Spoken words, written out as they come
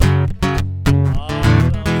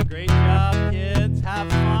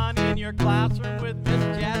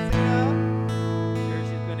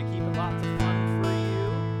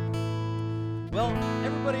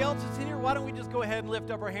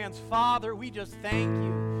lift up our hands. Father, we just thank you.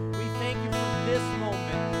 We thank you for this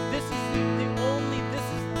moment. This is the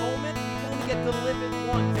moment. We only get to live it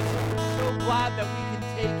once. And we're so glad that we can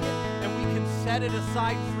take it and we can set it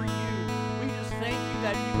aside for you. We just thank you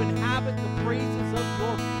that you inhabit the praises of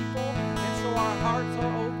your people. And so our hearts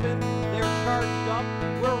are open. They're charged up.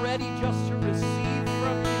 We're ready just to receive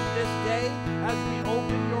from you this day as we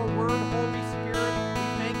open your word, Holy Spirit.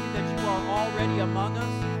 We thank you that you are already among us.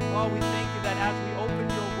 Oh, we thank you that as we open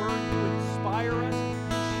your word, you inspire us, you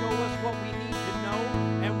show us what we need to know,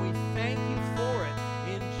 and we thank you for it.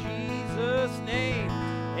 In Jesus' name,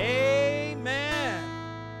 amen.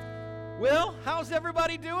 Well, how's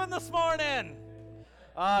everybody doing this morning?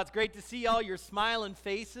 It's great to see all your smiling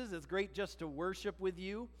faces. It's great just to worship with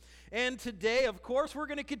you. And today, of course, we're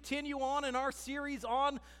going to continue on in our series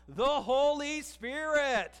on the Holy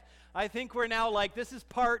Spirit. I think we're now this is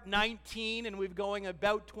part 19, and we've going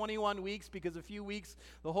about 21 weeks because a few weeks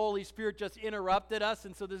the Holy Spirit just interrupted us,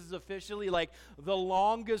 and so this is officially the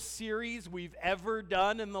longest series we've ever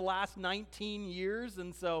done in the last 19 years,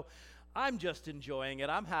 and so I'm just enjoying it.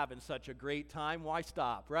 I'm having such a great time. Why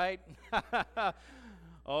stop, right?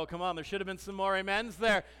 Oh, come on, there should have been some more amens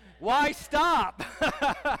there. Why stop?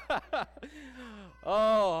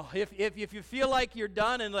 Oh, if you feel like you're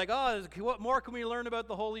done and what more can we learn about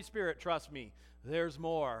the Holy Spirit? Trust me, there's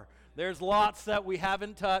more. There's lots that we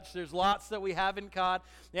haven't touched. There's lots that we haven't caught.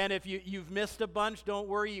 And if you've missed a bunch, don't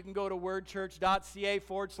worry. You can go to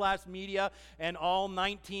wordchurch.ca/media, and all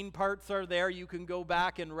 19 parts are there. You can go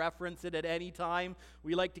back and reference it at any time.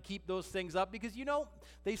 We like to keep those things up because,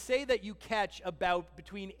 they say that you catch about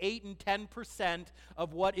between 8 and 10%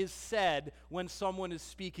 of what is said when someone is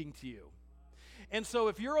speaking to you. And so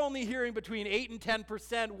if you're only hearing between 8 and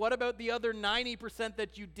 10%, what about the other 90%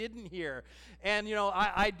 that you didn't hear? And,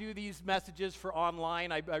 I do these messages for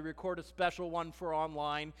online. I record a special one for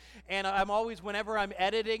online. And I'm always, whenever I'm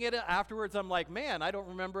editing it, afterwards I'm like, man, I don't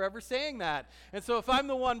remember ever saying that. And so if I'm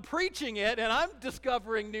the one preaching it and I'm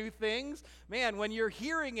discovering new things, man, when you're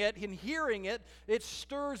hearing it, it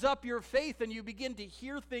stirs up your faith and you begin to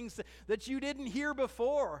hear things that you didn't hear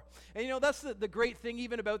before. And, that's the great thing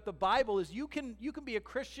even about the Bible is you can be a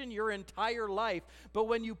Christian your entire life, but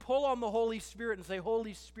when you pull on the Holy Spirit and say,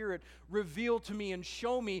 Holy Spirit, reveal to me and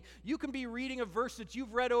show me, you can be reading a verse that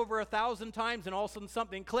you've read over 1,000 times and all of a sudden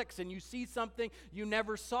something clicks and you see something you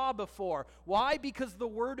never saw before. Why? Because the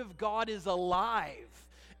Word of God is alive.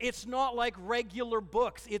 It's not like regular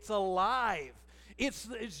books. It's alive. It's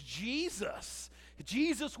Jesus.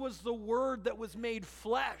 Jesus was the Word that was made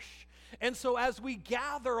flesh. And so as we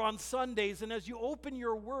gather on Sundays and as you open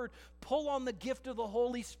your word, pull on the gift of the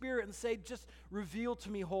Holy Spirit and say, just reveal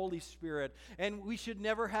to me, Holy Spirit. And we should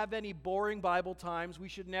never have any boring Bible times. We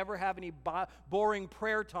should never have any boring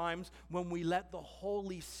prayer times when we let the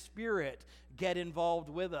Holy Spirit get involved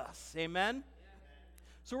with us. Amen?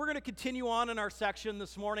 So we're going to continue on in our section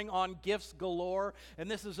this morning on gifts galore, and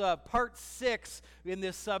this is part 6 in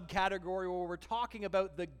this subcategory where we're talking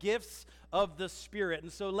about the gifts of the Spirit.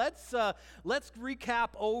 And so let's recap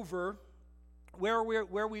over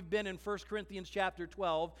where we've been in 1 Corinthians chapter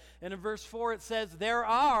 12, and in verse 4 it says, there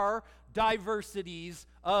are diversities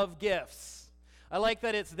of gifts. I like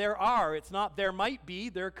that it's there are. It's not there might be,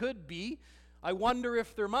 there could be. I wonder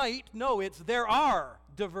if there might. No, it's there are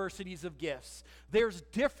diversities of gifts. There's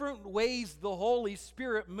different ways the Holy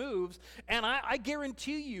Spirit moves, and I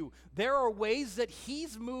guarantee you there are ways that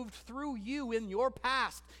He's moved through you in your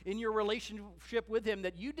past, in your relationship with Him,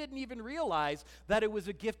 that you didn't even realize that it was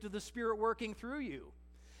a gift of the Spirit working through you.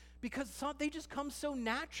 Because they just come so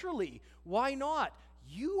naturally. Why not?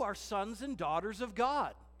 You are sons and daughters of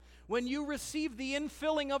God. When you received the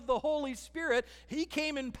infilling of the Holy Spirit, He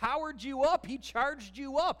came and powered you up. He charged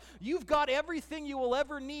you up. You've got everything you will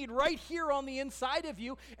ever need right here on the inside of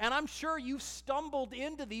you, and I'm sure you've stumbled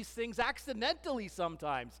into these things accidentally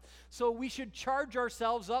sometimes. So we should charge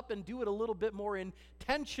ourselves up and do it a little bit more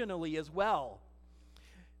intentionally as well.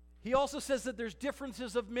 He also says that there's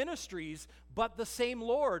differences of ministries, but the same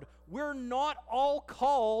Lord. We're not all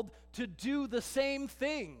called to do the same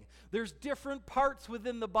thing. There's different parts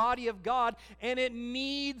within the body of God, and it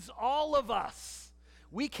needs all of us.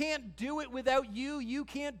 We can't do it without you. You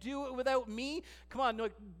can't do it without me. Come on,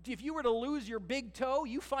 if you were to lose your big toe,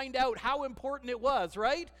 you find out how important it was,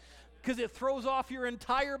 right? Because it throws off your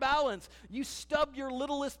entire balance. You stub your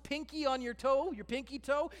littlest pinky on your toe, your pinky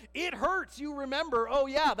toe, it hurts. You remember, oh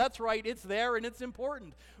yeah, that's right, it's there and it's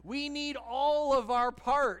important. We need all of our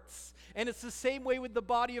parts. And it's the same way with the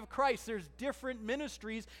body of Christ. There's different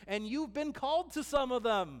ministries, and you've been called to some of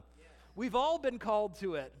them. We've all been called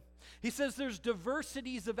to it. He says there's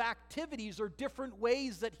diversities of activities or different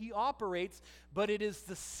ways that he operates, but it is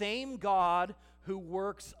the same God who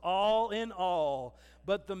works all in all.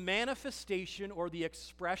 But the manifestation or the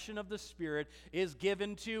expression of the Spirit is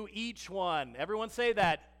given to each one. Everyone say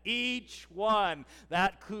that. Each one.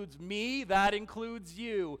 That includes me, that includes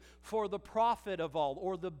you, for the profit of all,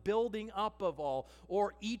 or the building up of all,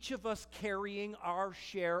 or each of us carrying our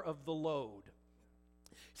share of the load.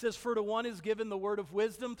 He says, for to one is given the word of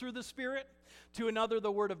wisdom through the Spirit, to another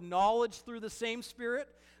the word of knowledge through the same Spirit,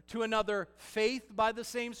 to another faith by the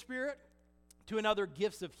same Spirit, to another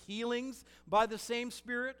gifts of healings by the same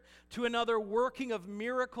Spirit, to another working of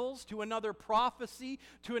miracles, to another prophecy,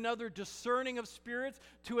 to another discerning of spirits,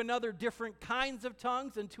 to another different kinds of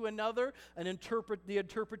tongues, and to another the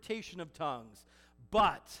interpretation of tongues.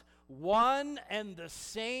 But one and the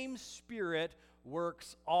same Spirit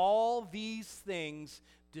works all these things,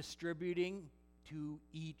 distributing to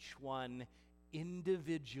each one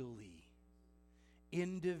individually.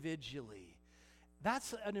 Individually.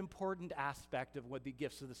 That's an important aspect of what the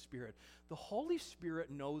gifts of the Spirit. The Holy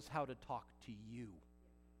Spirit knows how to talk to you.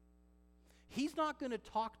 He's not going to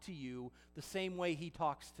talk to you the same way he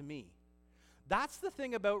talks to me. That's the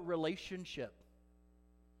thing about relationship.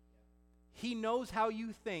 He knows how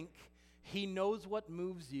you think. He knows what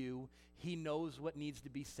moves you. He knows what needs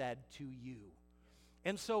to be said to you.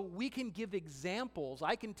 And so we can give examples.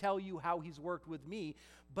 I can tell you how he's worked with me,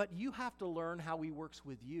 but you have to learn how he works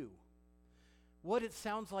with you. What it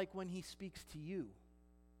sounds like when he speaks to you.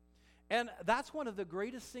 And that's one of the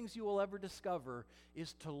greatest things you will ever discover,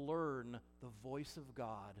 is to learn the voice of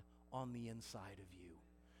God on the inside of you.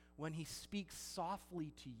 When he speaks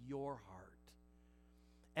softly to your heart.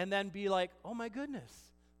 And then be like, oh my goodness,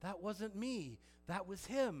 that wasn't me. That was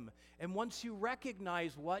him. And once you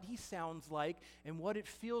recognize what he sounds like and what it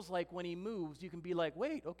feels like when he moves, you can be like,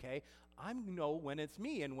 wait, okay, I know when it's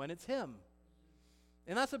me and when it's him.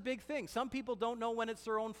 And that's a big thing. Some people don't know when it's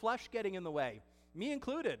their own flesh getting in the way, me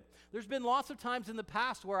included. There's been lots of times in the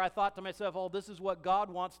past where I thought to myself, oh, this is what God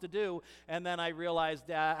wants to do. And then I realized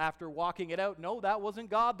after walking it out, no, that wasn't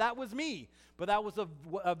God, that was me. But that was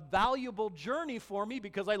a valuable journey for me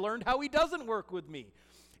because I learned how he doesn't work with me.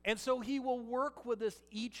 And so he will work with us,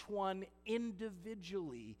 each one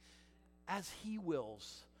individually, as he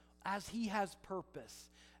wills, as he has purpose.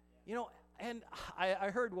 You know, and I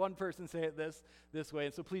heard one person say it this way,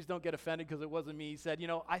 and so please don't get offended because it wasn't me. He said, you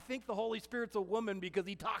know, I think the Holy Spirit's a woman because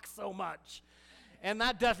he talks so much. And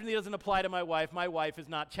that definitely doesn't apply to my wife. My wife is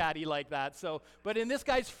not chatty like that. So, but in this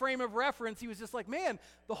guy's frame of reference, he was just like, man,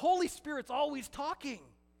 the Holy Spirit's always talking.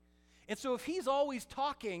 And so if he's always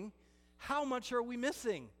talking, how much are we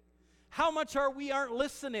missing? How much aren't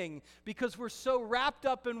listening because we're so wrapped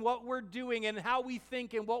up in what we're doing and how we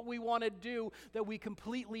think and what we want to do that we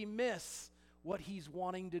completely miss what he's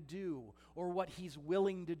wanting to do or what he's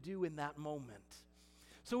willing to do in that moment.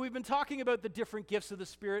 So we've been talking about the different gifts of the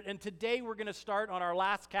Spirit, and today we're going to start on our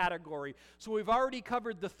last category. So we've already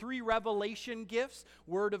covered the 3 revelation gifts,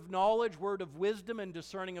 word of knowledge, word of wisdom, and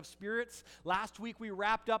discerning of spirits. Last week we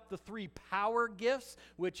wrapped up the 3 power gifts,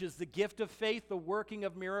 which is the gift of faith, the working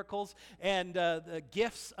of miracles, and the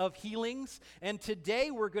gifts of healings. And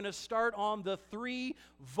today we're going to start on the 3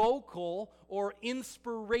 vocal or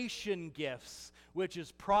inspiration gifts, which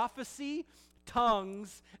is prophecy,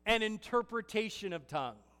 tongues, and interpretation of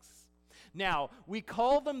tongues. Now, we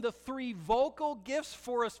call them the 3 vocal gifts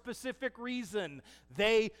for a specific reason.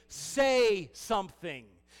 They say something.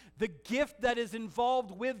 The gift that is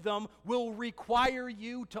involved with them will require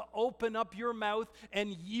you to open up your mouth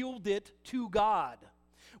and yield it to God.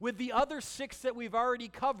 With the other 6 that we've already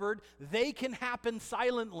covered, they can happen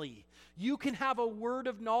silently. You can have a word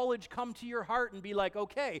of knowledge come to your heart and be like,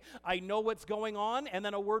 okay, I know what's going on. And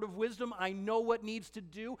then a word of wisdom, I know what needs to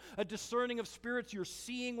do. A discerning of spirits, you're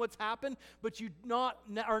seeing what's happened, but you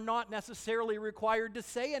are not necessarily required to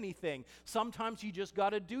say anything. Sometimes you just got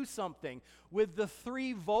to do something. With the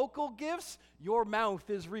 3 vocal gifts, your mouth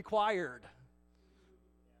is required.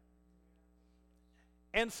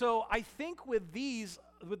 And so I think with these,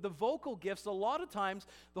 with the vocal gifts, a lot of times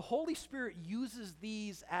the Holy Spirit uses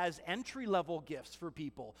these as entry-level gifts for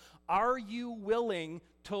people. Are you willing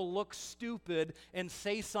to look stupid and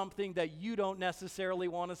say something that you don't necessarily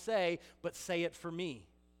want to say, but say it for me?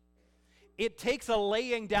 It takes a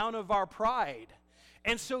laying down of our pride.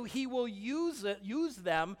 And so he will use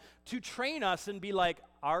them to train us and be like,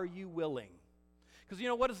 are you willing?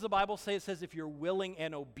 Because what does the Bible say? It says if you're willing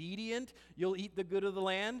and obedient, you'll eat the good of the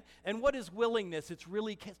land. And what is willingness? It's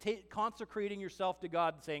really consecrating yourself to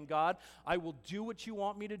God and saying, God, I will do what you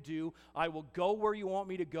want me to do. I will go where you want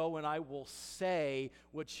me to go, and I will say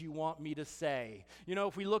what you want me to say.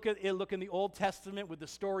 If we look in the Old Testament with the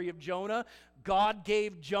story of Jonah, God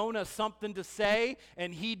gave Jonah something to say,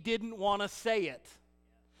 and he didn't want to say it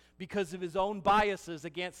because of his own biases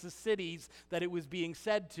against the cities that it was being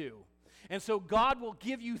said to. And so God will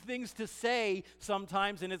give you things to say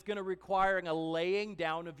sometimes, and it's going to require a laying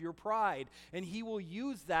down of your pride. And he will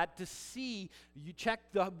use that to see, you check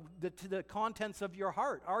the contents of your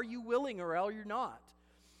heart. Are you willing or are you not?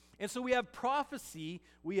 And so we have prophecy,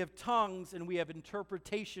 we have tongues, and we have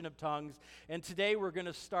interpretation of tongues. And today we're going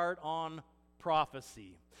to start on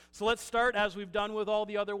prophecy. So let's start, as we've done with all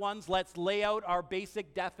the other ones, let's lay out our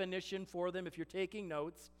basic definition for them if you're taking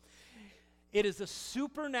notes. It is a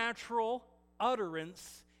supernatural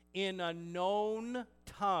utterance in a known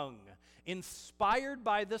tongue, inspired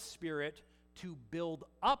by the Spirit to build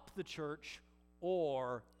up the church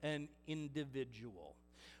or an individual.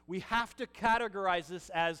 We have to categorize this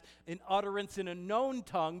as an utterance in a known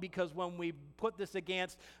tongue, because when we put this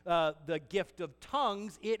against the gift of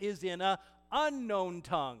tongues, it is in a unknown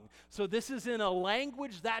tongue. So this is in a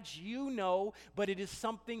language that but it is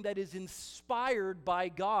something that is inspired by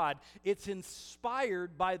God. It's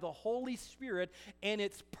inspired by the Holy Spirit, and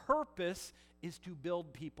its purpose is to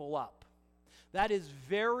build people up. That is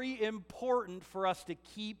very important for us to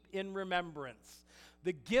keep in remembrance.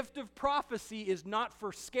 The gift of prophecy is not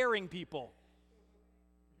for scaring people.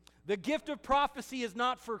 The gift of prophecy is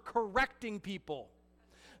not for correcting people.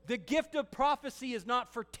 The gift of prophecy is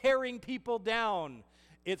not for tearing people down.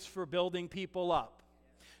 It's for building people up.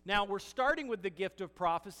 Now, we're starting with the gift of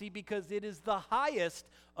prophecy because it is the highest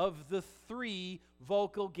of the three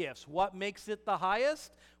vocal gifts. What makes it the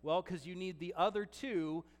highest? Well, because you need the other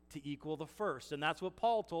two to equal the first. And that's what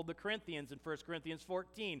Paul told the Corinthians in 1 Corinthians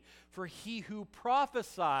 14. For he who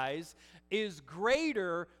prophesies is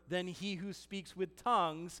greater than he who speaks with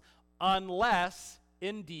tongues, unless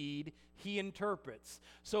indeed he interprets.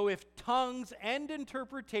 So if tongues and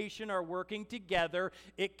interpretation are working together,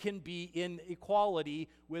 it can be in equality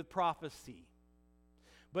with prophecy.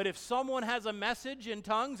 But if someone has a message in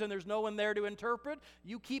tongues and there's no one there to interpret,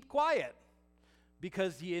 you keep quiet.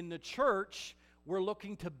 Because in the church, we're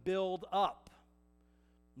looking to build up,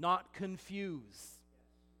 not confuse.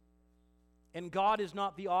 And God is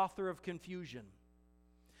not the author of confusion.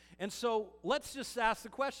 And so let's just ask the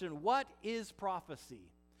question, what is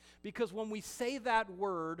prophecy? Because when we say that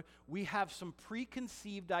word, we have some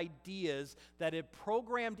preconceived ideas that have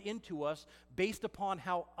programmed into us based upon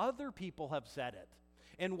how other people have said it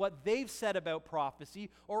and what they've said about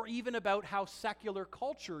prophecy, or even about how secular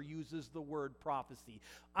culture uses the word prophecy.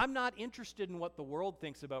 I'm not interested in what the world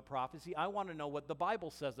thinks about prophecy. I want to know what the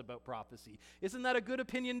Bible says about prophecy. Isn't that a good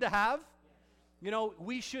opinion to have?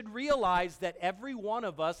 We should realize that every one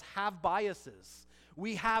of us have biases.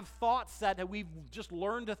 We have thoughts that we've just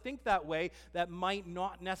learned to think that way that might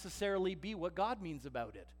not necessarily be what God means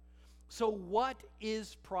about it. So what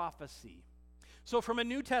is prophecy? So from a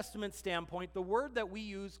New Testament standpoint, the word that we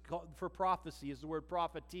use for prophecy is the word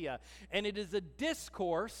prophetia, and it is a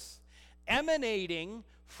discourse emanating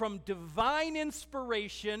from divine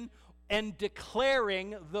inspiration and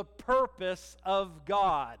declaring the purpose of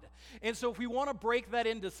God. And so if we want to break that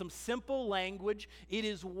into some simple language, it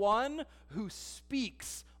is one who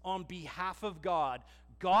speaks on behalf of God.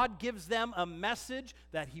 God gives them a message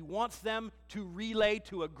that he wants them to relay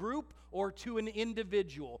to a group or to an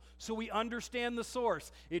individual. So we understand the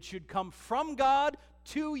source. It should come from God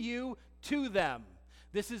to you, to them.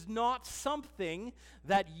 This is not something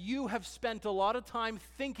that you have spent a lot of time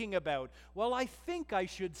thinking about. Well, I think I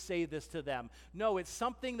should say this to them. No, it's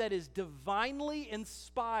something that is divinely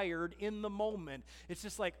inspired in the moment. It's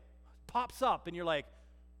just like pops up and you're like,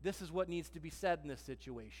 this is what needs to be said in this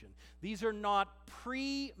situation. These are not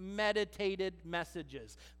premeditated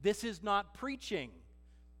messages. This is not preaching.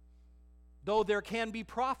 Though there can be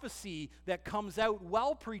prophecy that comes out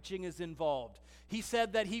while preaching is involved. He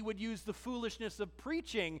said that he would use the foolishness of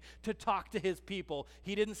preaching to talk to his people.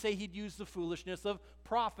 He didn't say he'd use the foolishness of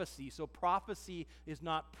prophecy. So prophecy is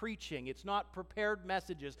not preaching. It's not prepared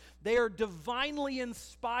messages. They are divinely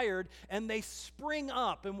inspired and they spring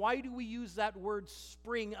up. And why do we use that word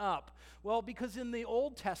spring up? Well, because in the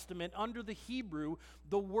Old Testament, under the Hebrew,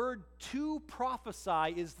 the word to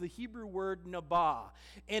prophesy is the Hebrew word nabah.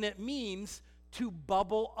 And it means to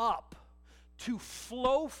bubble up, to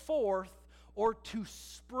flow forth, or to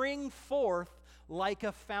spring forth like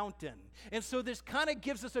a fountain. And so this kind of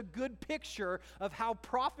gives us a good picture of how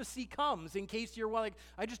prophecy comes, in case you're like,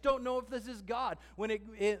 I just don't know if this is God. When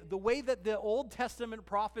the way that the Old Testament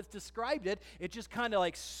prophets described it, it just kind of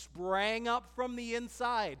like sprang up from the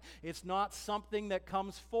inside. It's not something that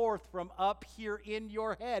comes forth from up here in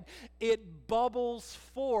your head. It bubbles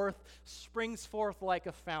forth, springs forth like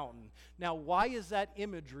a fountain. Now, why is that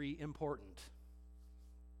imagery important?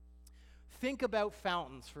 Think about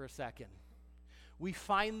fountains for a second. We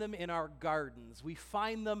find them in our gardens. We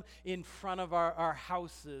find them in front of our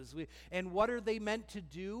houses. And what are they meant to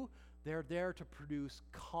do? They're there to produce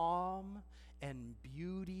calm and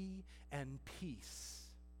beauty and peace.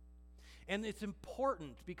 And it's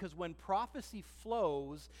important because when prophecy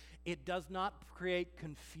flows, it does not create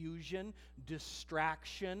confusion,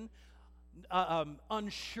 distraction,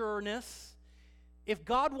 unsureness. If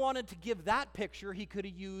God wanted to give that picture, he could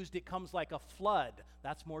have used, it comes like a flood.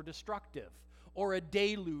 That's more destructive. Or a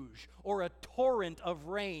deluge, or a torrent of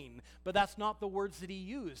rain. But that's not the words that he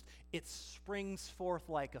used. It springs forth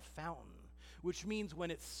like a fountain, which means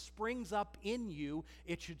when it springs up in you,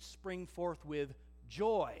 it should spring forth with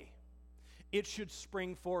joy. It should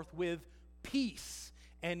spring forth with peace,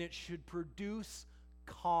 and it should produce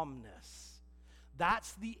calmness.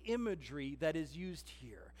 That's the imagery that is used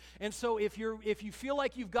here. And so if you feel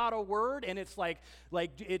like you've got a word and it's like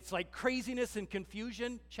craziness and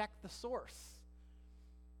confusion, check the source.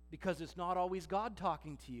 Because it's not always God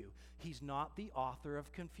talking to you. He's not the author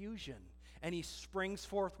of confusion. And he springs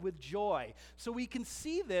forth with joy. So we can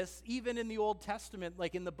see this even in the Old Testament,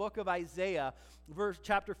 like in the book of Isaiah,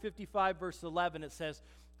 chapter 55, verse 11, it says,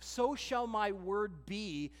 "So shall my word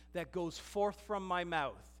be that goes forth from my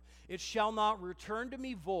mouth. It shall not return to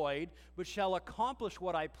me void, but shall accomplish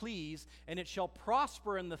what I please, and it shall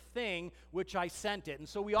prosper in the thing which I sent it." And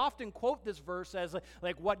so we often quote this verse as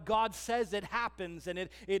like what God says it happens, and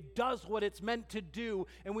it does what it's meant to do.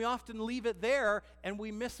 And we often leave it there, and we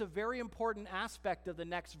miss a very important aspect of the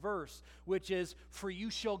next verse, which is, "For you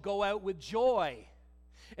shall go out with joy,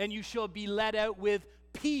 and you shall be led out with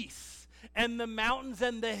peace. And the mountains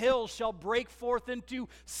and the hills shall break forth into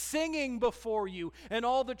singing before you, and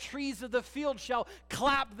all the trees of the field shall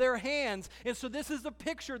clap their hands." And so this is a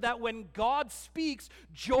picture that when God speaks,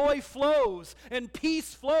 joy flows and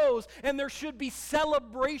peace flows, and there should be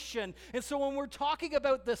celebration. And so when we're talking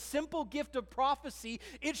about the simple gift of prophecy,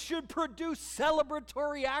 it should produce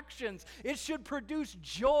celebratory actions. It should produce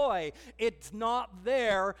joy. It's not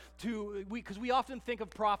there because we often think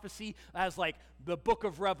of prophecy as like the book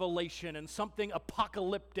of Revelation and something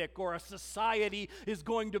apocalyptic, or a society is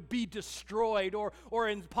going to be destroyed, or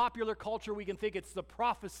in popular culture we can think it's the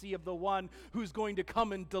prophecy of the one who's going to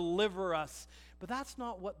come and deliver us. But that's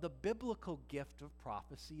not what the biblical gift of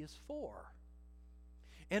prophecy is for.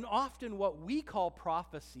 And often what we call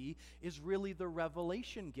prophecy is really the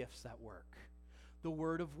revelation gifts at work. The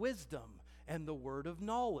word of wisdom and the word of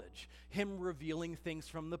knowledge, him revealing things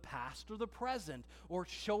from the past or the present, or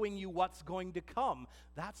showing you what's going to come.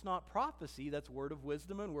 That's not prophecy, that's word of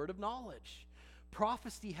wisdom and word of knowledge.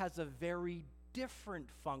 Prophecy has a very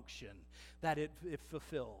different function that it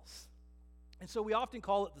fulfills. And so we often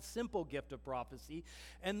call it the simple gift of prophecy.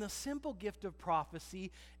 And the simple gift of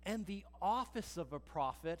prophecy and the office of a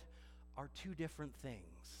prophet are two different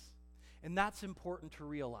things. And that's important to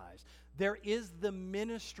realize. There is the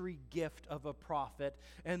ministry gift of a prophet,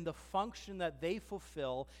 and the function that they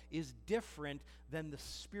fulfill is different than the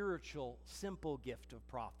spiritual, simple gift of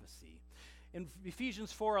prophecy. In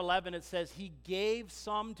Ephesians 4:11, it says, "He gave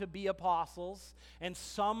some to be apostles, and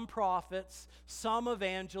some prophets, some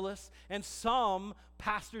evangelists, and some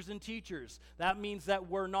pastors and teachers." That means that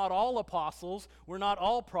we're not all apostles, we're not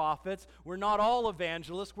all prophets, we're not all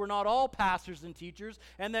evangelists, we're not all pastors and teachers.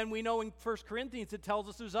 And then we know in 1 Corinthians it tells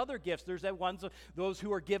us there's other gifts. There's those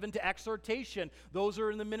who are given to exhortation. Those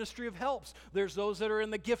are in the ministry of helps. There's those that are in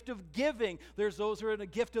the gift of giving. There's those who are in the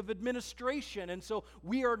gift of administration. And so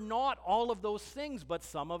we are not all of those things, but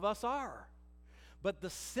some of us are. But the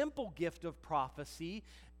simple gift of prophecy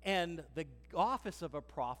and the office of a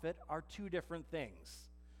prophet are two different things.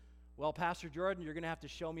 Well, Pastor Jordan, you're going to have to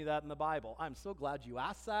show me that in the Bible. I'm so glad you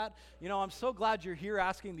asked that. I'm so glad you're here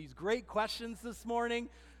asking these great questions this morning.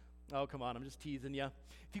 Oh, come on, I'm just teasing you.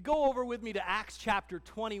 If you go over with me to Acts chapter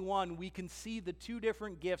 21, we can see the two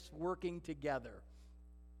different gifts working together.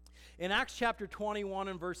 In Acts chapter 21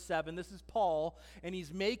 and verse 7, this is Paul, and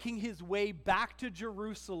he's making his way back to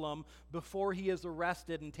Jerusalem before he is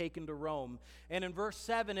arrested and taken to Rome. And in verse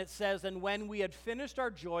 7 it says, "And when we had finished our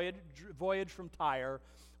voyage from Tyre,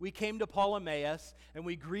 we came to Ptolemais, and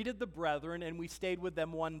we greeted the brethren, and we stayed with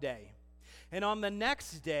them one day. And on the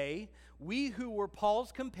next day, we who were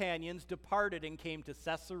Paul's companions departed and came to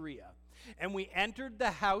Caesarea. And we entered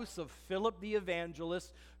the house of Philip the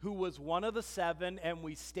evangelist, who was one of the 7, and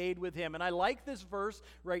we stayed with him. And I like this verse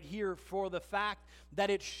right here for the fact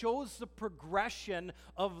that it shows the progression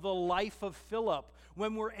of the life of Philip.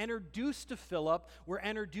 When we're introduced to Philip, we're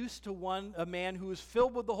introduced to a man who is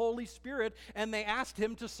filled with the Holy Spirit, and they asked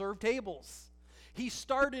him to serve tables. He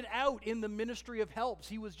started out in the ministry of helps.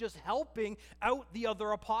 He was just helping out the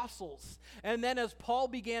other apostles. And then as Paul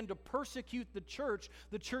began to persecute the church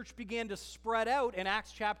began to spread out. And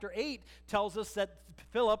Acts chapter 8 tells us that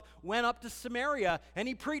Philip went up to Samaria and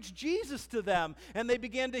he preached Jesus to them. And they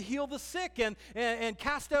began to heal the sick and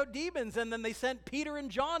cast out demons. And then they sent Peter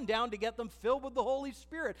and John down to get them filled with the Holy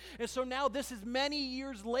Spirit. And so now this is many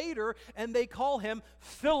years later, and they call him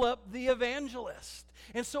Philip the evangelist.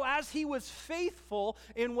 And so as he was faithful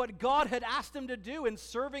in what God had asked him to do in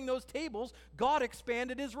serving those tables, God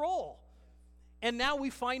expanded his role. And now we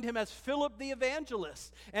find him as Philip the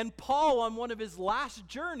evangelist. And Paul, on one of his last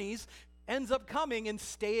journeys, ends up coming and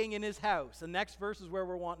staying in his house. The next verse is where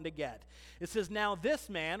we're wanting to get. It says, now this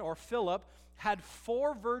man, or Philip, had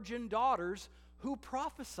 4 virgin daughters who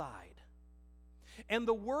prophesied. And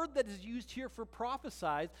the word that is used here for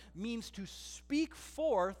prophesied means to speak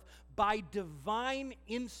forth by divine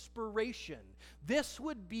inspiration. This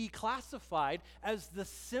would be classified as the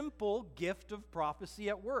simple gift of prophecy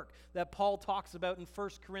at work that Paul talks about in 1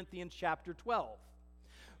 Corinthians chapter 12.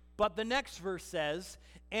 But the next verse says,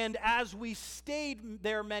 and as we stayed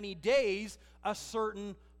there many days, a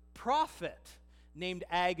certain prophet named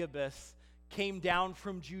Agabus came down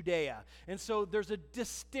from Judea. And so there's a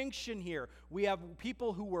distinction here. We have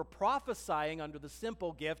people who were prophesying under the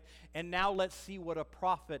simple gift, and now let's see what a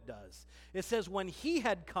prophet does. It says, when he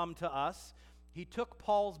had come to us, he took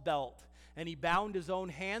Paul's belt, and he bound his own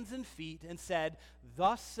hands and feet and said,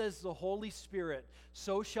 thus says the Holy Spirit,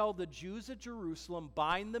 so shall the Jews at Jerusalem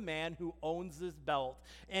bind the man who owns this belt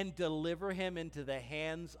and deliver him into the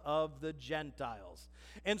hands of the Gentiles.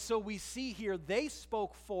 And so we see here they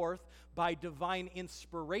spoke forth by divine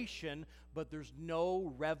inspiration, but there's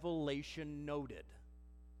no revelation noted.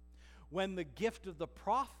 When the gift of the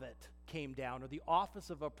prophet came down, or the office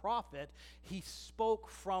of a prophet, he spoke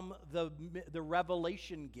from the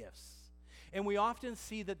revelation gifts. And we often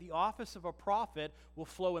see that the office of a prophet will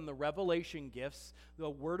flow in the revelation gifts, the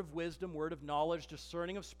word of wisdom, word of knowledge,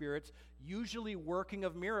 discerning of spirits, usually working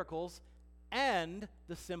of miracles, and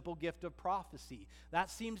the simple gift of prophecy.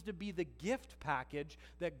 That seems to be the gift package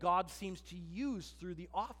that God seems to use through the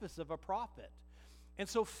office of a prophet. And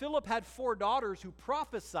so Philip had 4 daughters who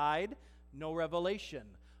prophesied, no revelation.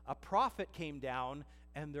 A prophet came down,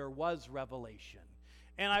 and there was revelation.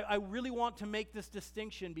 And I really want to make this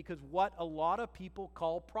distinction because what a lot of people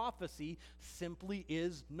call prophecy simply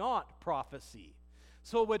is not prophecy.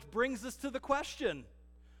 So which brings us to the question,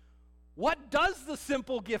 what does the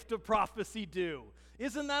simple gift of prophecy do?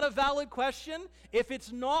 Isn't that a valid question? If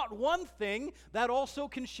it's not one thing, that also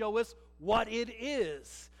can show us what it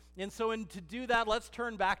is. And so to do that, let's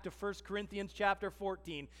turn back to 1 Corinthians chapter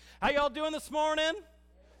 14. How y'all doing this morning?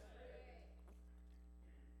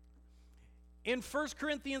 In 1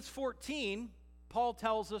 Corinthians 14, Paul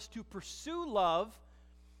tells us to pursue love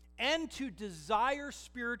and to desire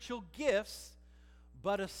spiritual gifts,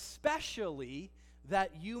 but especially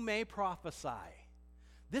that you may prophesy.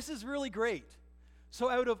 This is really great.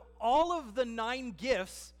 So out of all of the 9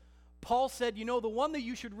 gifts, Paul said, you know, the one that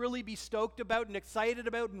you should really be stoked about and excited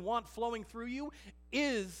about and want flowing through you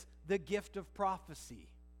is the gift of prophecy.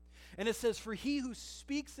 And it says, for he who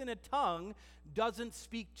speaks in a tongue doesn't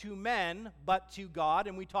speak to men, but to God.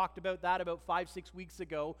 And we talked about that about 5-6 weeks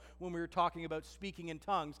ago when we were talking about speaking in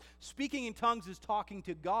tongues. Speaking in tongues is talking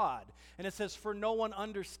to God. And it says, for no one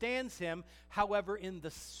understands him. However, in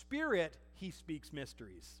the Spirit, he speaks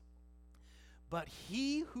mysteries. But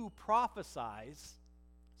he who prophesies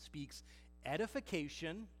speaks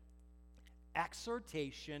edification,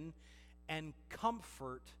 exhortation, and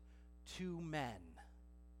comfort to men.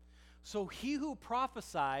 So he who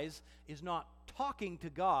prophesies is not talking to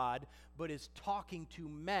God, but is talking to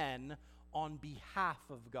men on behalf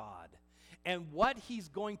of God. And what he's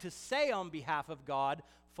going to say on behalf of God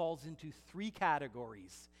falls into 3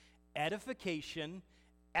 categories: edification,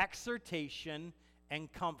 exhortation,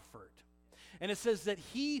 and comfort. And it says that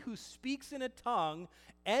he who speaks in a tongue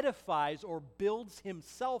edifies or builds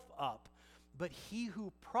himself up, but he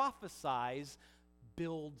who prophesies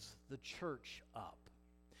builds the church up.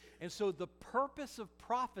 And so the purpose of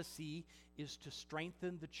prophecy is to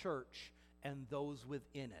strengthen the church and those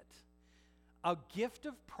within it. A gift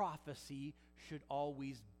of prophecy should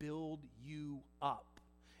always build you up.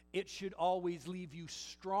 It should always leave you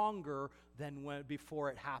stronger than before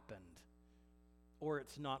it happened, or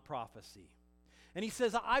it's not prophecy. And he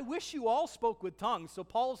says, I wish you all spoke with tongues. So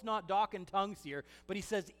Paul's not docking tongues here, but he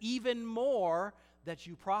says, even more that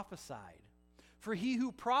you prophesied. For he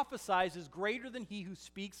who prophesies is greater than he who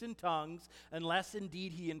speaks in tongues, unless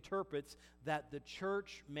indeed he interprets, that the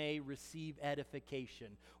church may receive edification,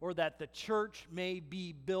 or that the church may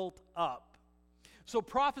be built up. So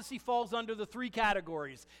prophecy falls under the three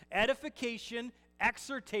categories: edification,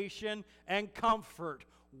 exhortation, and comfort.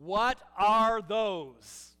 What are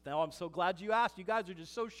those? Now, I'm so glad you asked. You guys are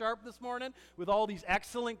just so sharp this morning with all these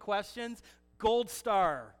excellent questions. Gold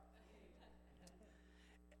star.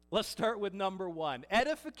 Let's start with number one.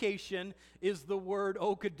 Edification is the word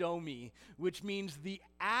oikodomi, which means the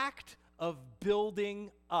act of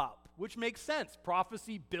building up, which makes sense.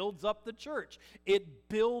 Prophecy builds up the church. It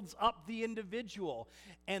builds up the individual.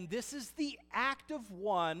 And this is the act of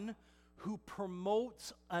one who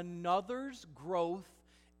promotes another's growth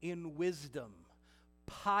in wisdom,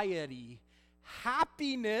 piety,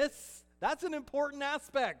 happiness. That's an important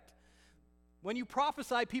aspect. When you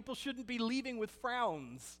prophesy, people shouldn't be leaving with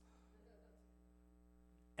frowns.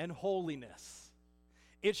 And holiness.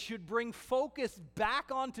 It should bring focus back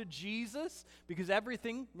onto Jesus, because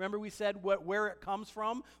everything, remember we said where it comes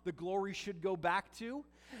from, the glory should go back to.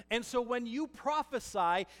 And so when you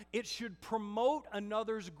prophesy, it should promote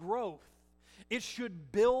another's growth. It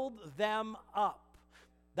should build them up.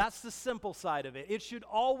 That's the simple side of it. It should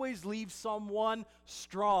always leave someone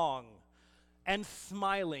strong and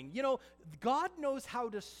smiling. You know, God knows how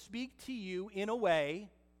to speak to you in a way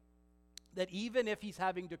that even if he's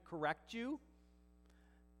having to correct you,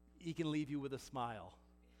 he can leave you with a smile.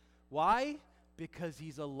 Why? Because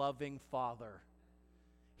he's a loving father.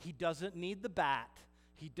 He doesn't need the bat.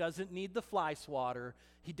 He doesn't need the fly swatter.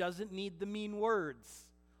 He doesn't need the mean words.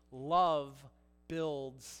 Love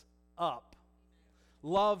builds up.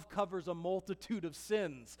 Love covers a multitude of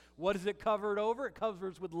sins. What is it covered over? It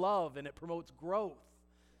covers with love, and it promotes growth.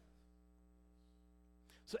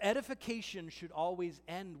 So edification should always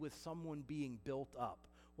end with someone being built up.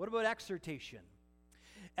 What about exhortation?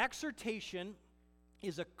 Exhortation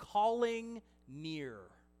is a calling near,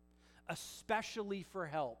 especially for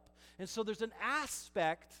help. And so there's an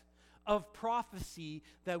aspect of prophecy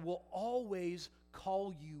that will always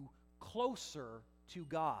call you closer to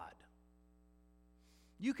God.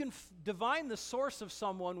 You can divine the source of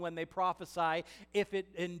someone when they prophesy if it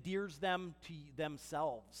endears them to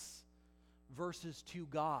themselves versus to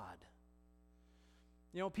God.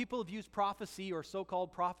 You know, people have used prophecy or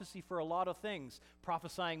so-called prophecy for a lot of things.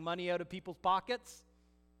 Prophesying money out of people's pockets,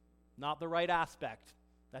 not the right aspect.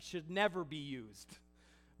 That should never be used.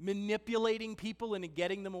 Manipulating people into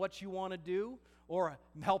getting them what you want to do, or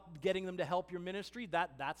getting them to help your ministry,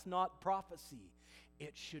 that's not prophecy.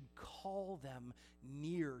 It should call them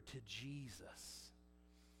near to Jesus.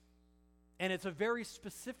 And it's a very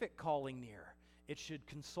specific calling near. It should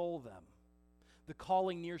console them. The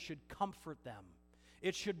calling near should comfort them.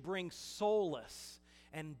 It should bring solace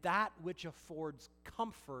and that which affords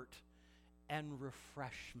comfort and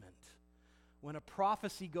refreshment. When a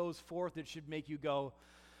prophecy goes forth, it should make you go,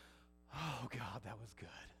 oh God, that was good.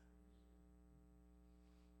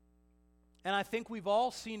 And I think we've all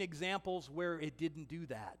seen examples where it didn't do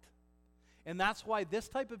that. And that's why this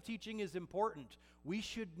type of teaching is important. We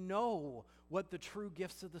should know what the true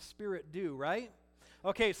gifts of the Spirit do, right?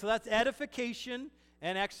 Okay, so that's edification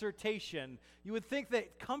and exhortation. You would think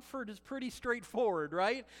that comfort is pretty straightforward,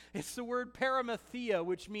 right? It's the word paramathea,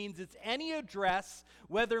 which means it's any address,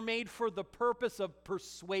 whether made for the purpose of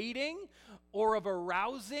persuading or of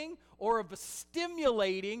arousing or of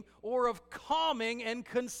stimulating or of calming and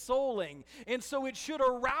consoling. And so it should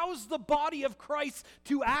arouse the body of Christ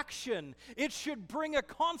to action. It should bring a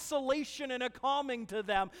consolation and a calming to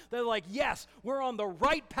them. They're like, yes, we're on the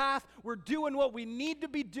right path. We're doing what we need to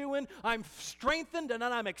be doing. I'm strengthened and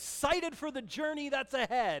I'm excited for the journey that's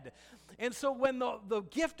ahead. And so when the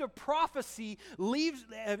gift of prophecy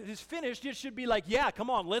is finished, it should be like, yeah, come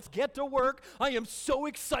on, let's get to work. I am so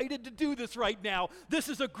excited to do this right now. This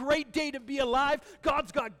is a great day to be alive.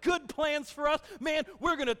 God's got good plans for us. Man,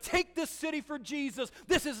 we're going to take this city for Jesus.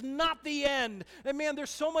 This is not the end. And man, there's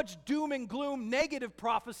so much doom and gloom, negative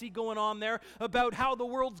prophecy going on there about how the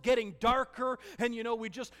world's getting darker. And,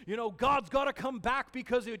 God's got to come back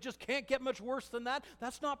because it just can't get much worse than that.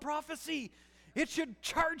 That's not prophecy. It should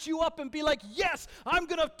charge you up and be like, yes, I'm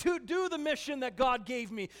going to do the mission that God gave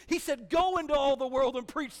me. He said, go into all the world and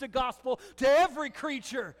preach the gospel to every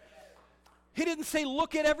creature. He didn't say,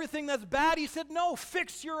 look at everything that's bad. He said, no,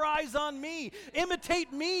 fix your eyes on me.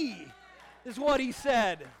 Imitate me, is what he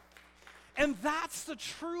said. And that's the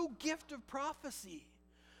true gift of prophecy.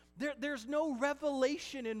 There's no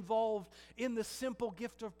revelation involved in the simple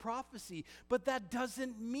gift of prophecy, but that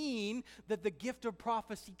doesn't mean that the gift of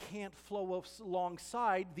prophecy can't flow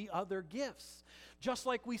alongside the other gifts. Just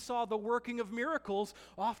like we saw the working of miracles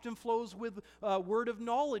often flows with word of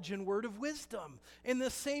knowledge and word of wisdom. In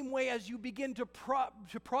the same way, as you begin to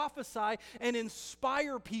prophesy and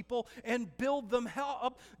inspire people and build them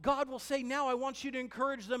up, God will say, now I want you to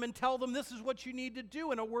encourage them and tell them this is what you need to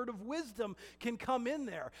do, and a word of wisdom can come in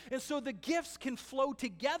there. And so the gifts can flow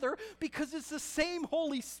together because it's the same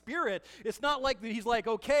Holy Spirit. It's not like he's like,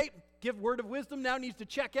 okay, give word of wisdom now needs to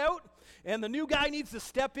check out, and the new guy needs to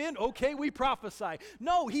step in. Okay, we prophesy.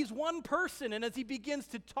 No, he's one person, and as he begins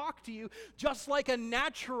to talk to you, just like a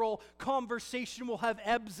natural conversation will have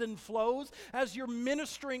ebbs and flows, as you're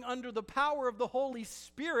ministering under the power of the Holy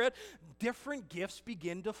Spirit, different gifts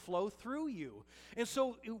begin to flow through you. And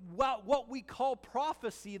so what we call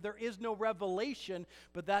prophecy, there is no revelation,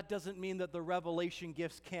 but that doesn't mean that the revelation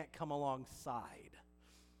gifts can't come alongside.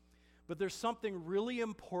 But there's something really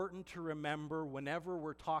important to remember whenever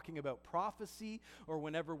we're talking about prophecy or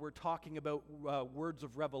whenever we're talking about words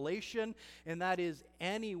of revelation, and that is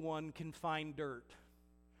anyone can find dirt,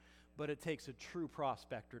 but it takes a true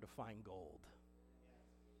prospector to find gold.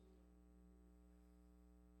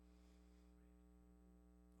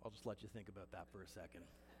 I'll just let you think about that for a second.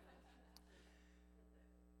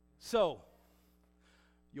 So,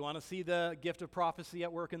 you want to see the gift of prophecy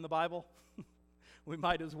at work in the Bible? We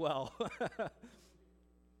might as well.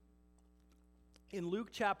 In Luke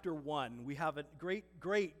chapter 1, we have a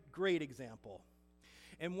great example.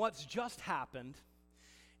 And what's just happened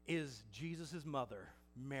is Jesus' mother,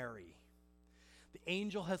 Mary. The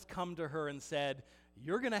angel has come to her and said,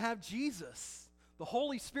 you're going to have Jesus. The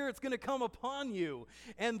Holy Spirit's going to come upon you.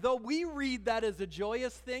 And though we read that as a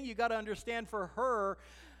joyous thing, you got to understand for her,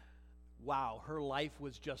 wow, her life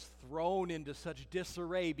was just thrown into such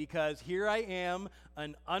disarray because here I am,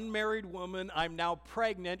 an unmarried woman. I'm now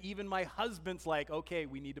pregnant. Even my husband's like, okay,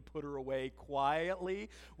 we need to put her away quietly.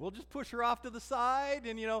 We'll just push her off to the side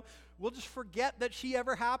and, we'll just forget that she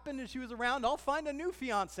ever happened and she was around. I'll find a new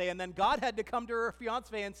fiance. And then God had to come to her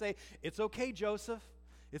fiance and say, it's okay, Joseph.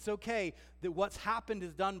 It's okay that what's happened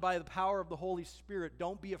is done by the power of the Holy Spirit.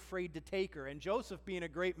 Don't be afraid to take her. And Joseph, being a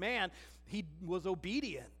great man, he was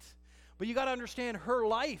obedient. But you got to understand her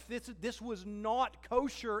life. This was not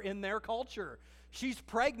kosher in their culture. She's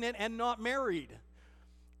pregnant and not married.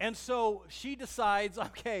 And so she decides,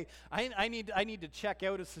 okay, I need to check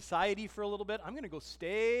out of society for a little bit. I'm going to go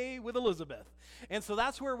stay with Elizabeth. And so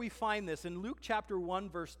that's where we find this. In Luke chapter 1,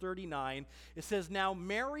 verse 39, it says, now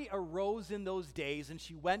Mary arose in those days, and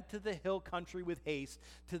she went to the hill country with haste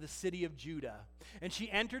to the city of Judah. And she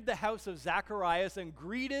entered the house of Zacharias and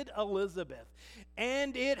greeted Elizabeth.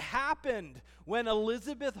 And it happened when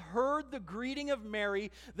Elizabeth heard the greeting of Mary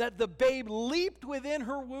that the babe leaped within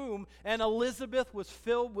her womb, and Elizabeth was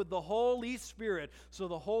filled with the Holy Spirit. So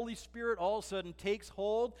the Holy Spirit all of a sudden takes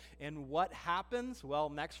hold, and what happens? Well,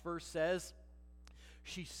 next verse says,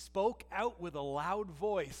 she spoke out with a loud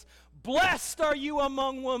voice, blessed are you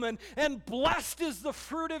among women, and blessed is the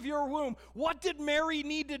fruit of your womb. What did Mary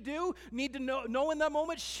need to do? Need to know in that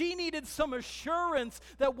moment? She needed some assurance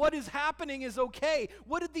that what is happening is okay.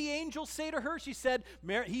 What did the angel say to her? He said,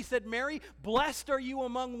 Mary, blessed are you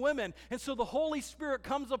among women. And so the Holy Spirit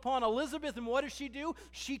comes upon Elizabeth, and what does she do?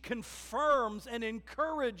 She confirms and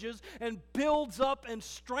encourages and builds up and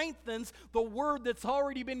strengthens the word that's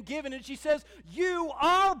already been given. And she says, you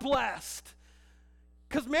are blessed.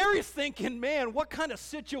 Because Mary's thinking, man, what kind of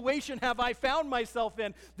situation have I found myself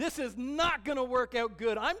in? This is not going to work out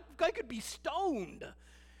good. I could be stoned.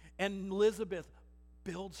 And Elizabeth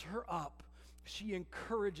builds her up. She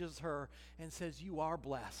encourages her and says, you are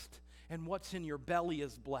blessed. And what's in your belly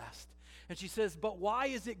is blessed. And she says, but why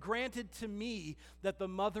is it granted to me that the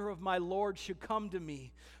mother of my Lord should come to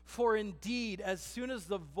me? For indeed, as soon as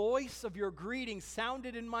the voice of your greeting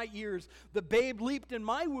sounded in my ears, the babe leaped in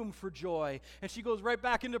my womb for joy. And she goes right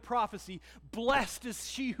back into prophecy. Blessed is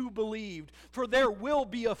she who believed, for there will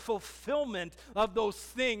be a fulfillment of those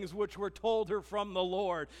things which were told her from the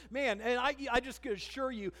Lord. Man, and I just can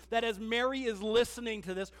assure you that as Mary is listening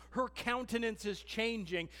to this, her countenance is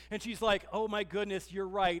changing. And she's like, oh my goodness, you're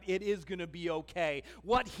right. It is is going to be okay.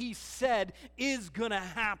 What he said is going to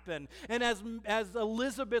happen. And as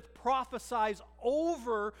Elizabeth prophesies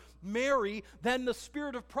over Mary, then the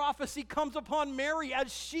spirit of prophecy comes upon Mary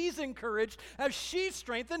as she's encouraged, as she's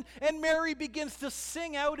strengthened, and Mary begins to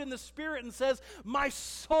sing out in the spirit and says, "My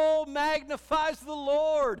soul magnifies the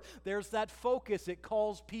Lord." There's that focus. It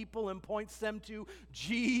calls people and points them to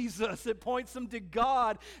Jesus. It points them to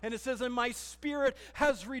God. And it says, "And my spirit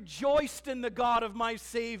has rejoiced in the God of my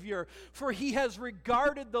Savior, for he has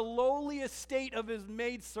regarded the lowly estate of his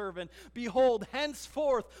maidservant. Behold,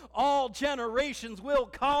 henceforth all generations will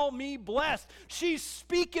call me blessed." She's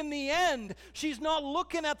speaking the end. She's not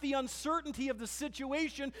looking at the uncertainty of the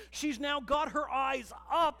situation. She's now got her eyes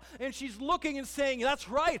up, and she's looking and saying, "That's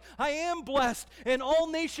right, I am blessed, and all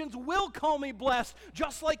nations will call me blessed,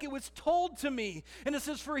 just like it was told to me." And it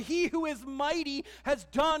says, "For he who is mighty has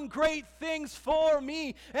done great things for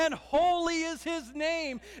me, and holy is his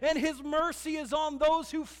name, and his mercy is on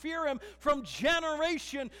those who fear him from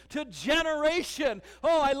generation to generation."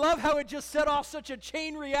 Oh, I love how it just set off such a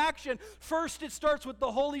chain reaction. First, it starts with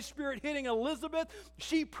the Holy Spirit hitting Elizabeth.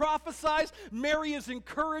 She prophesies. Mary is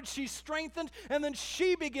encouraged. She's strengthened. And then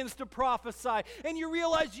she begins to prophesy. And you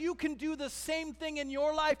realize you can do the same thing in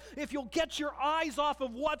your life if you'll get your eyes off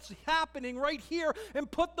of what's happening right here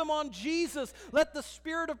and put them on Jesus. Let the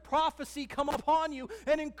spirit of prophecy come upon you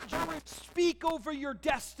and encourage, speak over your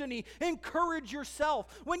destiny. Encourage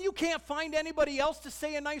yourself. When you can't find anybody else to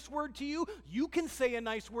say a nice word to you, you can say a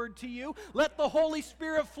nice word to you. Let the Holy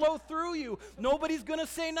Spirit flow through you. Nobody's going to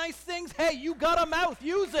say nice things. Hey, you got a mouth.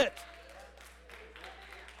 Use it.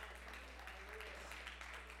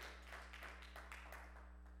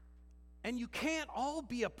 And you can't all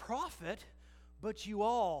be a prophet, but you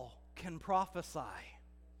all can prophesy.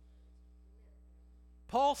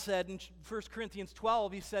 Paul said in 1 Corinthians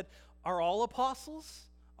 12, he said, "Are all apostles?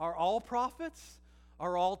 Are all prophets?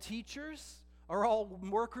 Are all teachers? Are all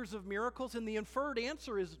workers of miracles?" And the inferred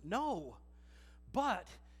answer is no. But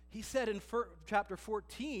he said in chapter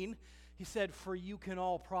 14, he said, "For you can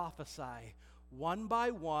all prophesy one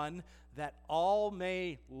by one, that all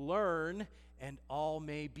may learn and all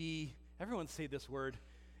may be," everyone say this word,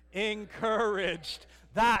 "encouraged."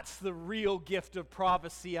 That's the real gift of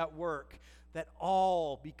prophecy at work, that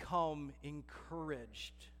all become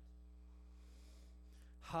encouraged.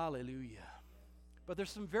 Hallelujah. But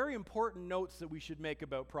there's some very important notes that we should make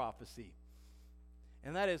about prophecy.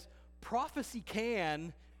 And that is, prophecy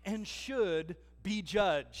can and should be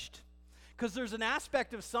judged. Because there's an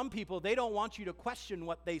aspect of some people, they don't want you to question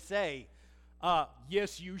what they say.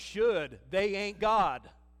 Yes, you should. They ain't God.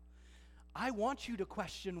 I want you to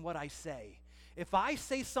question what I say. If I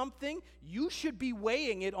say something, you should be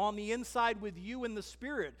weighing it on the inside with you in the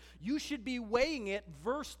Spirit. You should be weighing it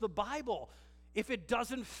versus the Bible. If it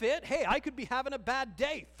doesn't fit, hey, I could be having a bad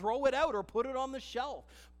day. Throw it out or put it on the shelf.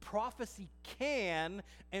 Prophecy can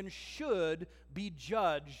and should be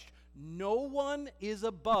judged. No one is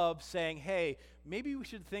above saying, hey, maybe we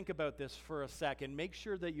should think about this for a second. Make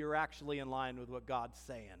sure that you're actually in line with what God's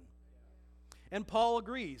saying. And Paul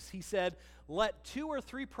agrees. He said, "Let 2 or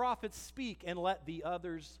 3 prophets speak and let the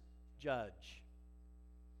others judge."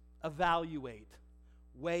 Evaluate.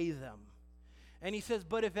 Weigh them. And he says,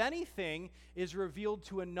 "But if anything is revealed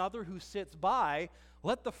to another who sits by,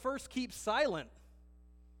 let the first keep silent.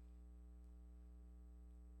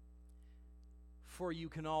 For you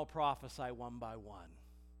can all prophesy one by one,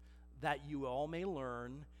 that you all may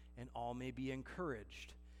learn and all may be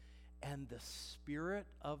encouraged. And the spirit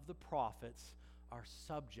of the prophets are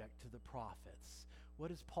subject to the prophets."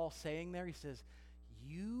 What is Paul saying there? He says,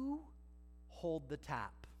 you hold the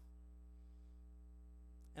tap.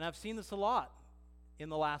 And I've seen this a lot in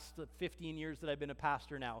the last 15 years that I've been a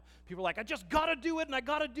pastor now. People are like, I just got to do it and I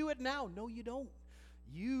got to do it now. No, you don't.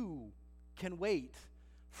 You can wait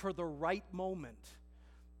for the right moment.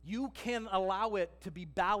 You can allow it to be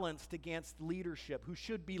balanced against leadership who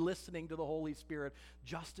should be listening to the Holy Spirit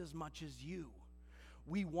just as much as you.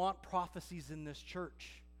 We want prophecies in this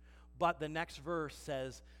church. But the next verse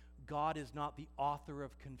says, God is not the author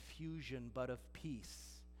of confusion, but of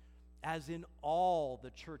peace, as in all the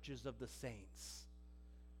churches of the saints.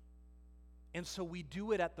 And so we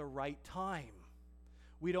do it at the right time.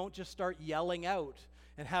 We don't just start yelling out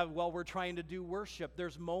and we're trying to do worship.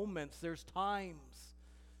 There's moments, there's times.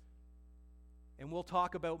 And we'll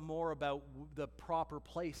talk more about the proper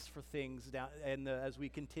place for things as we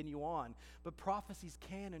continue on. But prophecies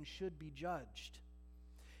can and should be judged.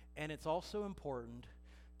 And it's also important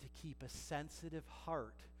to keep a sensitive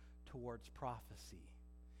heart towards prophecy.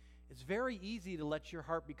 It's very easy to let your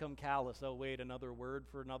heart become callous. Oh, wait, another word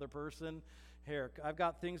for another person. Here, I've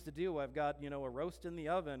got things to do. I've got, a roast in the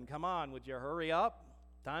oven. Come on, would you hurry up?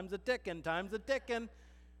 Time's a-ticking, time's a-ticking.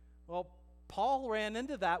 Well, Paul ran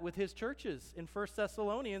into that with his churches. In 1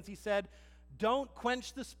 Thessalonians, he said, don't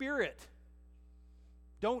quench the Spirit.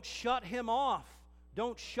 Don't shut him off.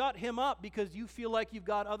 Don't shut him up because you feel like you've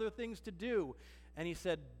got other things to do. And he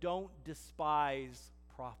said, don't despise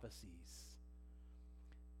prophecies.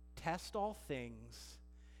 Test all things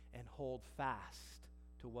and hold fast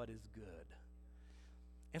to what is good.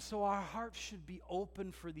 And so our hearts should be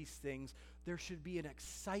open for these things. There should be an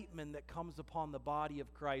excitement that comes upon the body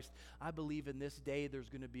of Christ. I believe in this day there's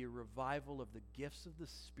going to be a revival of the gifts of the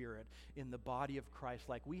Spirit in the body of Christ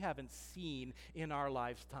like we haven't seen in our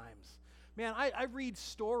lifetimes. Man, I read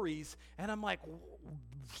stories and I'm like,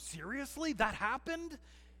 seriously? That happened?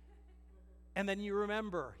 And then you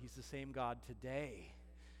remember, he's the same God today,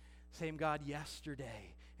 same God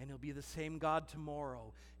yesterday, and he'll be the same God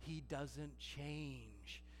tomorrow. He doesn't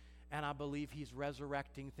change. And I believe he's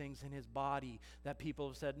resurrecting things in his body that people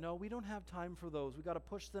have said, no, we don't have time for those. We got to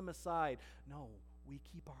push them aside. No, we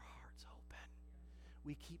keep our hearts open.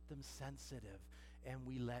 We keep them sensitive, and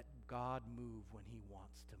we let God move when he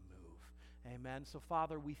wants to move. Amen. So,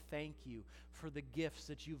 Father, we thank you for the gifts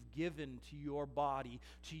that you've given to your body,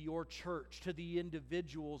 to your church, to the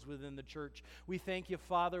individuals within the church. We thank you,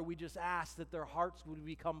 Father. We just ask that their hearts would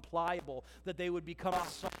become pliable, that they would become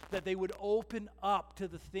soft, that they would open up to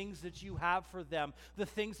the things that you have for them, the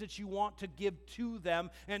things that you want to give to them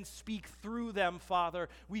and speak through them, Father.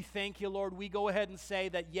 We thank you, Lord. We go ahead and say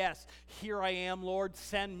that, yes, here I am, Lord.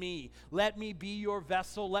 Send me. Let me be your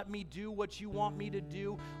vessel. Let me do what you want me to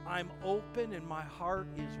do. I'm open. And my heart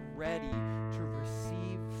is ready to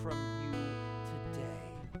receive from you today.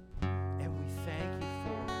 And we thank you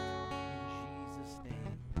for it in Jesus'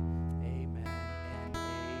 name. Amen and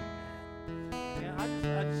amen. Man,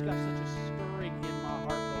 I just got such a stirring in my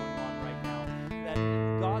heart going on right now that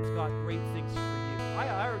God's got great things for you.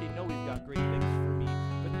 I already know he's got great things for me,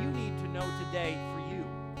 but you need to know today for you.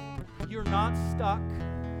 You're not stuck.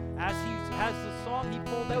 As he has the song he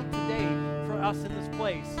pulled out today for us in this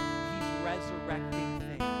place, resurrecting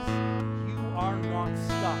things. You are not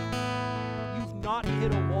stuck. You've not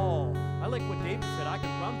hit a wall. I like what David said, I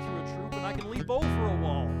can run through a troop and I can leap over a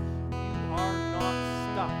wall. You are not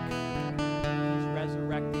stuck. He's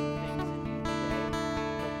resurrecting things in you today.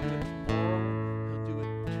 He'll do it tomorrow. He'll do it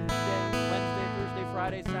Tuesday, Wednesday, Thursday,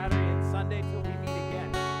 Friday, Saturday, and Sunday till we meet again.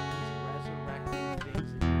 He's resurrecting things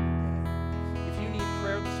in you today. If you need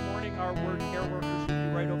prayer this morning, our word care workers will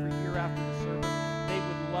be right over here after the service. They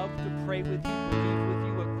would love to pray with you, believe with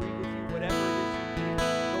you, agree with you, whatever it is you need. Go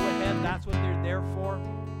ahead, that's what they're there for.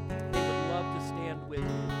 They would love to stand with you.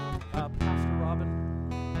 Pastor Robin.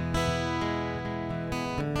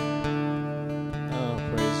 Oh,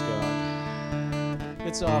 praise God.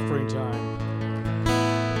 It's offering time.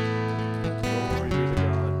 Glory be to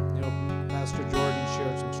God. Pastor Jordan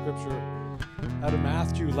shared some scripture out of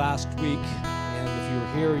Matthew last week, and if you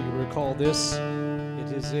were here, you recall this.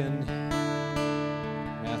 It is in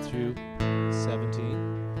Matthew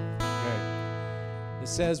 17. Okay. It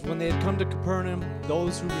says, when they had come to Capernaum,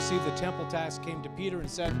 those who received the temple tax came to Peter and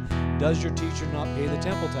said, does your teacher not pay the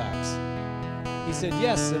temple tax? He said,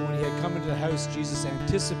 yes. And when he had come into the house, Jesus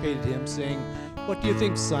anticipated him, saying, what do you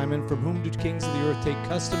think, Simon? From whom do kings of the earth take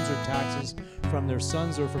customs or taxes? From their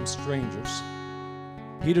sons or from strangers?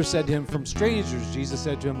 Peter said to him, from strangers. Jesus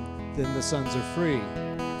said to him, then the sons are free.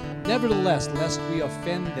 Nevertheless, lest we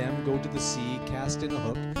offend them, go to the sea, cast in a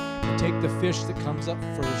hook, and take the fish that comes up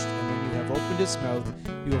first, and when you have opened its mouth,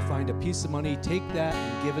 you will find a piece of money. Take that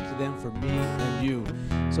and give it to them for me and you.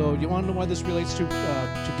 So you want to know why this relates to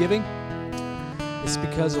giving? It's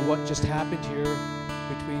because of what just happened here,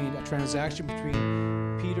 between a transaction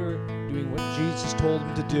between Peter doing what Jesus told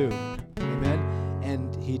him to do. Amen?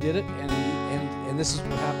 And he did it, and this is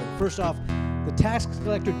what happened. First off, the tax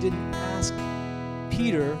collector didn't ask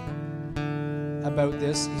Peter about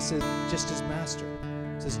this. He said, just his master.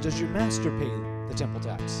 He says, does your master pay the temple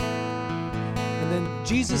tax? And then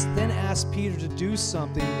Jesus then asked Peter to do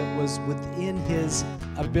something that was within his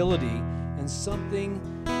ability and something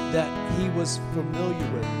that he was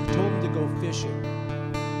familiar with. He told him to go fishing.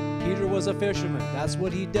 Peter was a fisherman. That's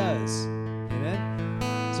what he does. Amen?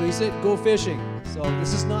 So he said, go fishing. So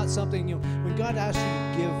this is not something, when God asks you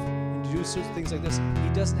to give and to do certain things like this, he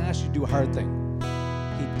doesn't ask you to do a hard thing.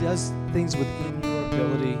 He does things within your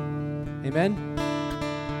ability. Amen?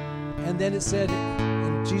 And then it said,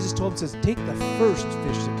 and Jesus told him, says, take the first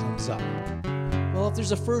fish that comes up. Well, if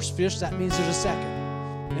there's a first fish, that means there's a second.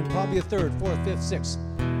 And probably a third, fourth, fifth, sixth.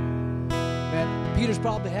 Man, Peter's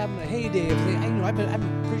probably having a heyday of thinking, I've been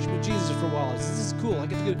preaching with Jesus for a while. This is cool. I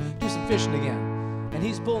get to go do some fishing again. And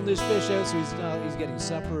he's pulling this fish out, so he's getting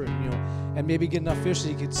supper, and maybe get enough fish that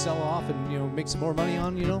he could sell off and make some more money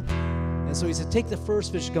on, And so he said, take the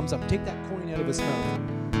first fish that comes up, take that coin out of his mouth,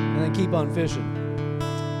 and then keep on fishing.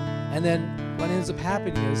 And then what ends up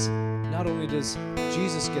happening is, not only does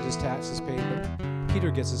Jesus get his taxes paid, but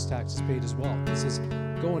Peter gets his taxes paid as well. He says,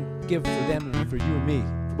 go and give for them and for you and me,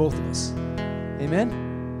 for both of us. Amen?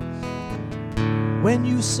 When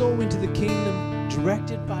you sow into the kingdom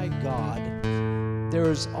directed by God, there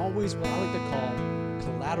is always what I like to call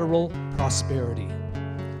collateral prosperity.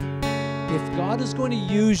 If God is going to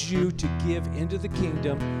use you to give into the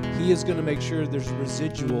kingdom, he is going to make sure there's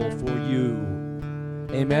residual for you.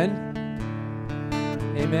 Amen?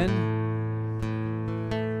 Amen?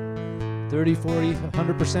 30, 40,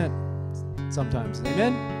 100% sometimes.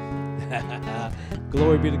 Amen?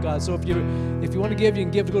 Glory be to God. So if you want to give, you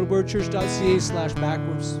can give to go to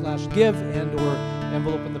wordchurch.ca/backwards/give and or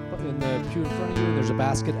envelope in the pew in front of you. There's a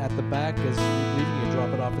basket at the back as you're leaving. You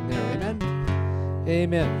drop it off in there. Amen?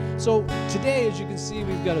 Amen. So today, as you can see,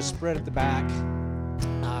 we've got a spread at the back.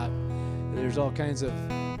 There's all kinds of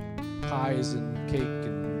pies and cake,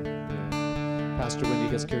 and Pastor Wendy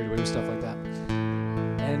gets carried away with stuff like that.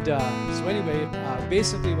 And so anyway,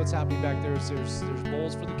 basically what's happening back there is there's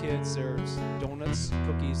bowls for the kids, there's donuts,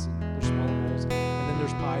 cookies, and there's smaller bowls, and then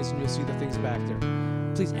there's pies, and you'll see the things back there.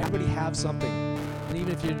 Please, everybody have something. And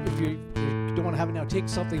even if you don't want to have it now, take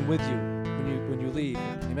something with you when you leave.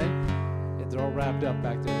 Amen? They're all wrapped up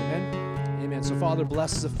back there. Amen? Amen. So Father,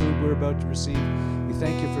 bless the food we're about to receive. We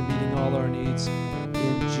thank you for meeting all our needs.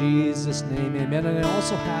 In Jesus' name, amen. And I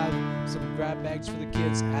also have some grab bags for the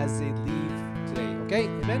kids as they leave today. Okay?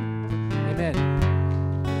 Amen? Amen.